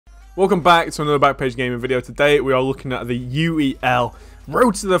Welcome back to another Backpage Gaming video. Today we are looking at the UEL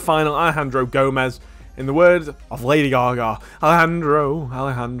Road to the Final Alejandro Gomez. In the words of Lady Gaga,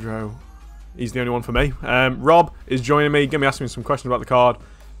 Alejandro. He's the only one for me. Rob is joining me, going to be asking me some questions about the card.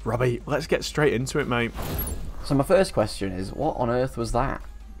 Robbie, let's get straight into it, mate. So my first question is, what on earth was that?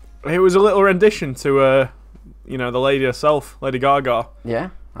 It was a little rendition to, you know, the lady herself, Lady Gaga. Yeah,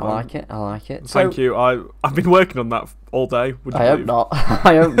 I like it. I like it. Thank you. I've been working on that all day. Would you I hope not.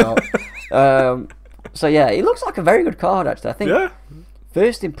 I hope not. So yeah, it looks like a very good card actually. I think. Yeah.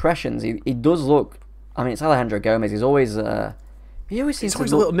 First impressions, he does look. I mean, it's Alejandro Gomez. He always seems to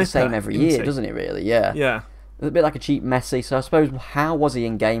look the same every year, doesn't he? Really? Yeah. Yeah. A bit like a cheap Messi. So I suppose, how was he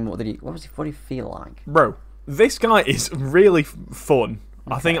in game? What did he feel like? Bro, this guy is really fun.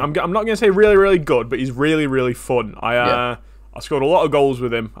 Okay. I think I'm not going to say really good, but he's really fun. I scored a lot of goals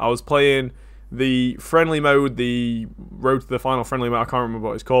with him. I was playing the friendly mode, the Road to the Final friendly mode. I can't remember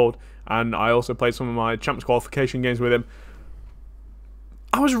what it's called, and I also played some of my Champs qualification games with him.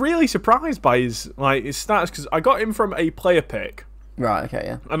 I was really surprised by his stats because I got him from a player pick. Right. Okay.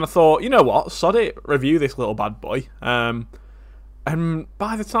 Yeah. And I thought, you know what, sod it, review this little bad boy. And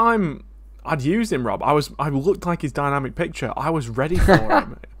by the time I'd used him, Rob, I looked like his dynamic picture. I was ready for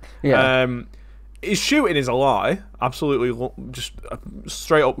him. Yeah. His shooting is a lie, absolutely, just a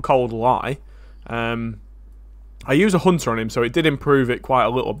straight up cold lie. I used a hunter on him, so it did improve it quite a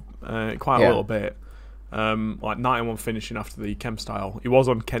little bit. Like 91 finishing after the chem style. He was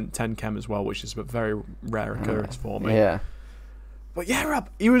on 10 chem as well, which is a very rare occurrence for me. Yeah. But yeah, Rob,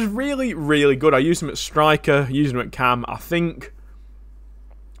 he was really good. I used him at striker, used him at cam. I think,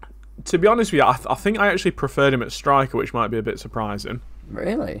 to be honest with you, I think I actually preferred him at striker, which might be a bit surprising.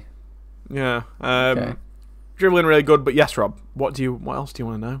 Really? Yeah. Okay. Dribbling really good, but yes, Rob, what else do you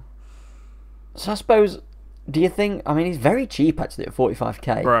want to know? So I suppose, do you think? I mean, he's very cheap actually at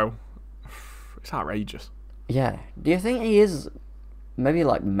 45k. Bro, it's outrageous. Yeah. Do you think he is maybe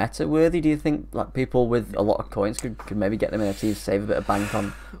like meta worthy? Do you think like people with a lot of coins could maybe get them in a team, save a bit of bank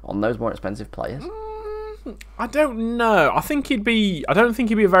on those more expensive players? I don't know. I don't think he'd be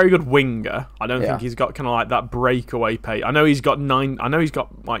a very good winger. I don't think he's got kind of like that breakaway pace. I know he's got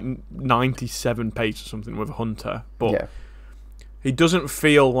like 97 pace or something with a hunter, but he doesn't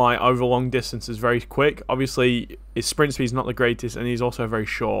feel like over long distances very quick. Obviously, his sprint speed's not the greatest, and he's also very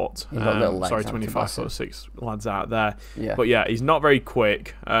short. He's got little legs, sorry, 25'6" lads out there. Yeah. But yeah, he's not very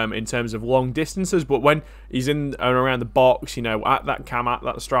quick in terms of long distances. But when he's in and around the box, you know, at that cam, at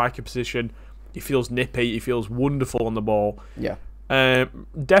that striker position, he feels nippy. He feels wonderful on the ball. Yeah.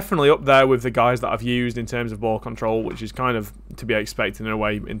 Definitely up there with the guys that I've used in terms of ball control, which is kind of to be expected in a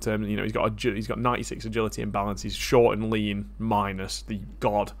way. In terms, you know, he's got 96 agility and balance. He's short and lean, minus the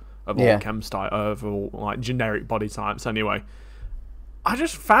god of all chem style, of all like generic body types. Anyway, I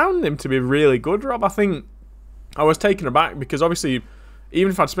just found him to be really good, Rob. I think I was taken aback because obviously,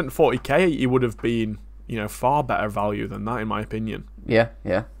 even if I'd spent 40k, he would have been, you know, far better value than that, in my opinion. Yeah.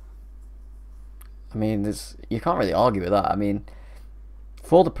 Yeah. I mean, you can't really argue with that. I mean,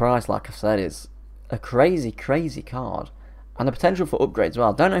 for the price, like I said, it's a crazy card, and the potential for upgrades as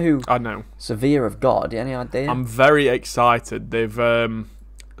well. I don't know who. I know. Sevilla have got. Any idea? I'm very excited. They've got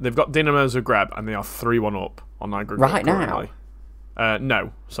Dinamo Zagreb, and they are 3-1 up on aggregate right currently. Now.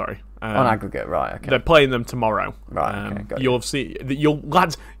 No, sorry. On aggregate, right? Okay. They're playing them tomorrow. Right. Okay. Got you'll see.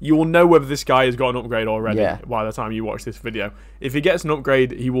 Lads, you will know whether this guy has got an upgrade already by the time you watch this video. If he gets an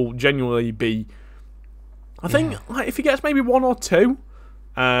upgrade, he will genuinely be. I think like, if he gets maybe 1 or 2,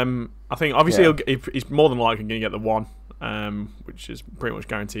 I think obviously he's more than likely going to get the 1, which is pretty much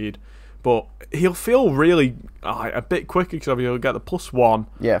guaranteed. But he'll feel really a bit quicker because he'll get the +1.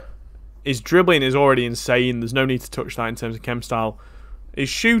 Yeah. His dribbling is already insane. There's no need to touch that in terms of chem style. His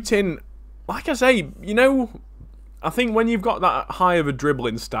shooting, like I say, you know, I think when you've got that high of a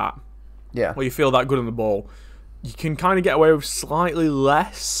dribbling stat, where you feel that good on the ball, you can kind of get away with slightly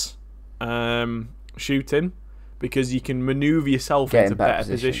less shooting because you can maneuver yourself into better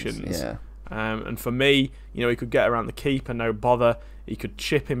positions. Yeah. And for me, you know, he could get around the keeper, no bother. He could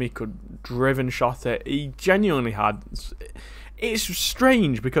chip him. He could driven shot it. He genuinely had. It's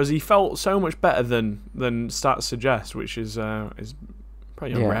strange because he felt so much better than stats suggest, which is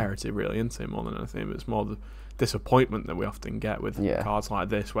probably a rarity, really, isn't it? More than anything, but it's more the disappointment that we often get with cards like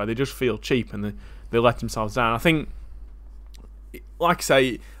this, where they just feel cheap and they let themselves down. I think, like I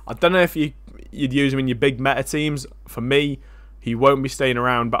say, I don't know if you'd use him in your big meta teams. For me, he won't be staying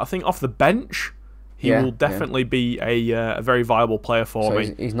around, but I think off the bench, he will definitely be a very viable player for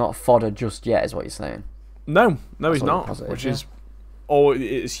me. He's not fodder just yet, is what you're saying? No, he's not. Positive, which is,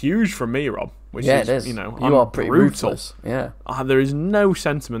 it's huge for me, Rob. which Yeah, is, it is. you know, You I'm are pretty brutal. ruthless. Yeah. There is no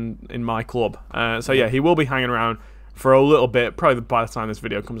sentiment in my club. So yeah, he will be hanging around for a little bit. Probably by the time this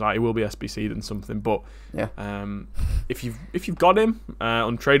video comes out, he will be SBC'd and something. But Yeah. if you've got him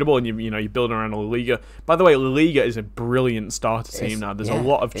untradeable and you're building around a La Liga. By the way, La Liga is a brilliant starter team now. There's a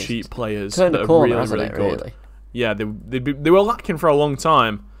lot of cheap players that are really really good. Really? Yeah, they were lacking for a long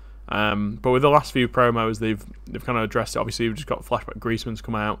time. But with the last few promos, they've kind of addressed it. Obviously, we've just got Flashback Griezmann's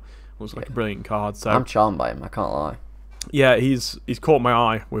come out. Looks like a brilliant card. So I'm charmed by him. I can't lie. yeah, he's caught my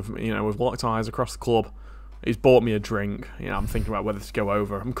eye with locked eyes across the club. He's bought me a drink. I'm thinking about whether to go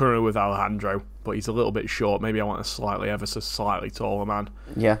over. I'm currently with Alejandro, but he's a little bit short. Maybe I want a ever so slightly taller man.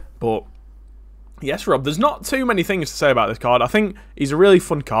 Yeah. But yes, Rob, there's not too many things to say about this card. I think he's a really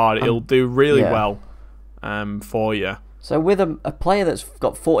fun card. He'll do really well for you. So with a player that's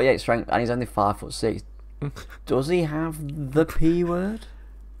got 48 strength and he's only 5'6", does he have the P word?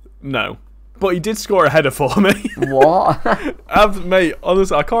 No. But he did score a header for me. What? Mate,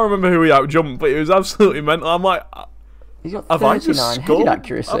 honestly, I can't remember who he outjumped, but it was absolutely mental. I'm like, he's got have I just 39 scored? headed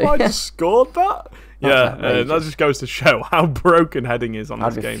accuracy. Have I just scored that? Yeah, that just goes to show how broken heading is on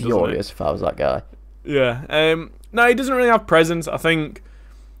this game, doesn't it? I'd be furious if I was that guy. Yeah. No, he doesn't really have presence. I think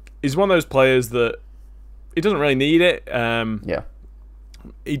he's one of those players that he doesn't really need it. Yeah.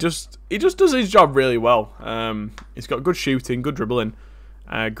 He just does his job really well. He's got good shooting, good dribbling,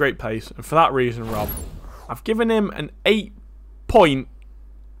 great pace, and for that reason, Rob, I've given him an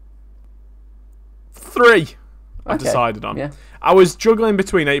 8.3. I decided on. Yeah. I was juggling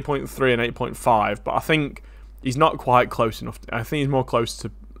between 8.3 and 8.5, but I think he's not quite close enough. I think he's more close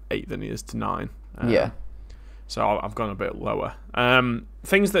to 8 than he is to 9. Yeah. So I've gone a bit lower.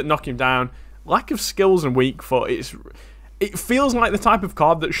 Things that knock him down: lack of skills and weak foot. It feels like the type of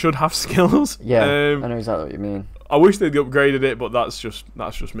card that should have skills. Yeah, I know exactly what you mean. I wish they'd upgraded it, but that's just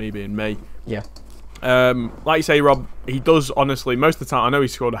me being me. Yeah. Like you say, Rob, he does honestly most of the time. I know he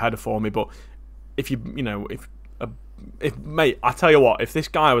scored a header for me, but if mate, I tell you what, if this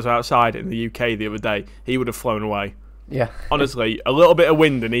guy was outside in the UK the other day, he would have flown away. Yeah. Honestly, a little bit of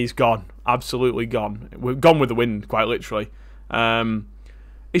wind and he's gone. Absolutely gone. We're gone with the wind, quite literally.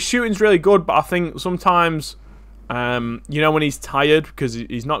 His shooting's really good, but I think sometimes, when he's tired because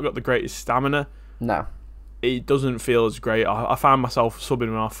he's not got the greatest stamina. No. It doesn't feel as great. I found myself subbing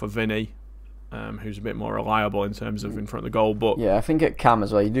him off for Vinny, who's a bit more reliable in terms of in front of the goal. But yeah, I think at Cam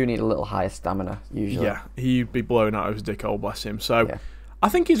as well, you do need a little higher stamina usually. Yeah, he'd be blowing out of his dick hole, bless him. So I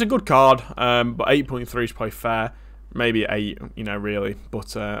think he's a good card, but 8.3 is probably fair. Maybe 8, really.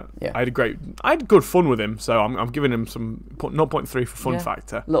 But I had good fun with him, so I'm giving him some 0.3 for fun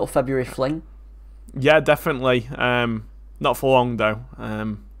factor. Little February fling. Yeah, definitely. Not for long though.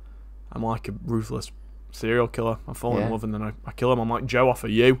 I'm like a ruthless serial killer. I fall in love and then I kill him. I'm like Joe off of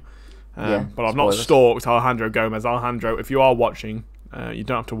you. But I've not stalked Alejandro Gomez. Alejandro, if you are watching, you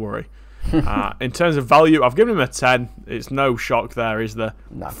don't have to worry. In terms of value, I've given him a 10. It's no shock there, is there?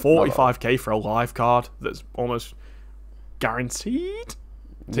 No, 45k for a live card that's almost guaranteed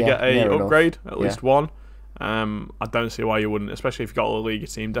to get a upgrade, at least one. I don't see why you wouldn't, especially if you've got a La Liga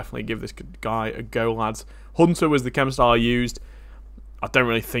team. Definitely give this guy a go, lads. Hunter was the chem style I used. I don't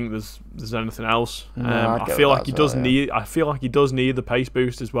really think there's anything else. I feel like he does need. I feel like he does need the pace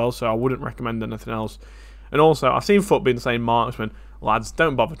boost as well. So I wouldn't recommend anything else. And also, I've seen Foot being saying, marksman, lads,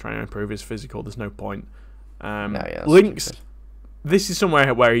 don't bother trying to improve his physical. There's no point. Links. Stupid. This is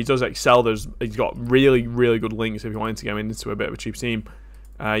somewhere where he does excel. He's got really, really good links if you wanted to go into a bit of a cheap team.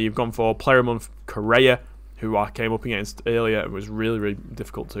 You've gone for Player of the Month Correa, who I came up against earlier. It was really, really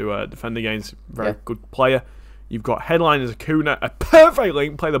difficult to defend against. Very good player. You've got Headliners Acuna, a perfect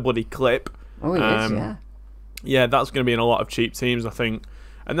link. Play the bloody clip. Oh, he is, yeah. Yeah, that's going to be in a lot of cheap teams, I think.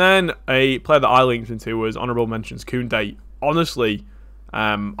 And then a player that I linked into was Honourable Mentions Koundé. Honestly,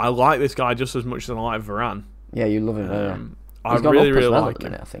 I like this guy just as much as I like Varane. Yeah, you love him. I really, really like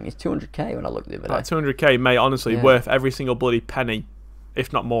him. I think he's 200k when I looked the other day. Like 200k, mate. Honestly, worth every single bloody penny,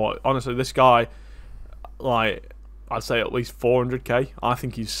 if not more. Honestly, this guy, I'd say at least 400k. I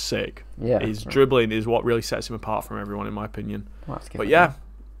think he's sick. Yeah, his dribbling is what really sets him apart from everyone, in my opinion. But yeah,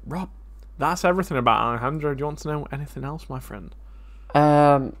 Rob, that's everything about Alejandro. Do you want to know anything else, my friend?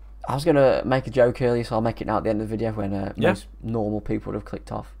 I was going to make a joke earlier, so I'll make it now at the end of the video when most normal people would have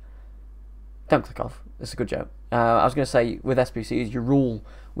clicked off. Don't click off. It's a good joke. I was going to say, with SBCs, you rule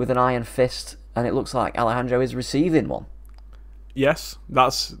with an iron fist, and it looks like Alejandro is receiving one. Yes,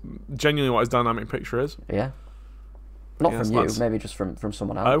 that's genuinely what his dynamic picture is. Yeah. Not from you, maybe just from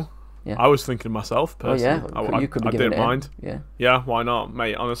someone else. Oh, yeah. I was thinking of myself, personally. Oh, yeah, you could be I didn't mind. Yeah, why not?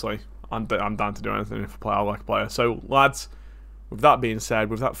 Mate, honestly, I'm down to do anything if I like a player. So, lads, with that being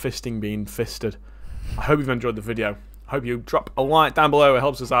said, with that fisting being fisted, I hope you've enjoyed the video. I hope you drop a like down below. It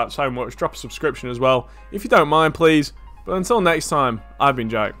helps us out so much. Drop a subscription as well, if you don't mind, please. But until next time, I've been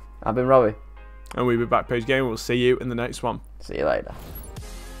Jake. I've been Robbie. And we'll be back, Page Gaming. We'll see you in the next one. See you later.